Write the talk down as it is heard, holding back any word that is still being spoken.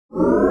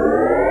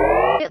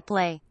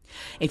play.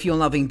 If you're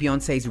loving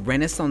Beyonce's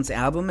Renaissance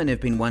album and have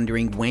been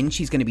wondering when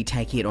she's going to be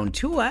taking it on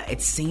tour,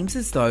 it seems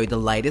as though the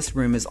latest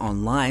rumours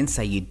online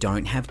say you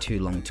don't have too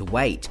long to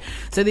wait.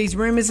 So these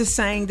rumours are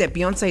saying that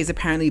Beyonce has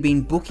apparently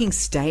been booking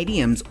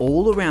stadiums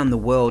all around the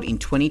world in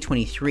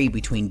 2023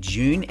 between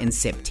June and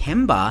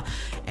September,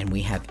 and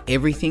we have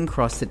everything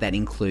crossed that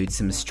includes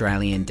some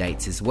Australian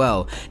dates as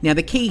well. Now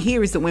the key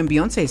here is that when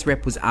Beyonce's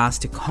rep was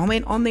asked to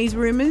comment on these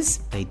rumours,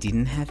 they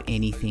didn't have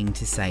anything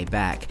to say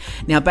back.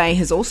 Now Bey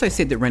has also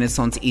said that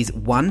Renaissance is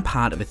one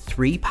part of a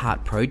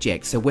 3-part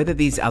project, so whether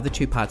these other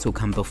 2 parts will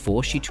come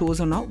before she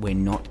tours or not, we're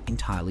not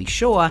entirely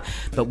sure,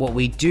 but what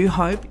we do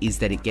hope is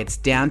that it gets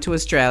down to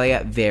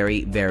Australia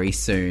very, very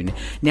soon.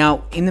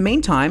 Now, in the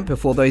meantime,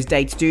 before those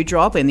dates do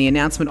drop and the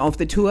announcement of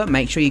the tour,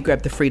 make sure you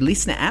grab the free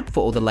Listener app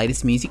for all the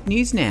latest music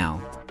news now.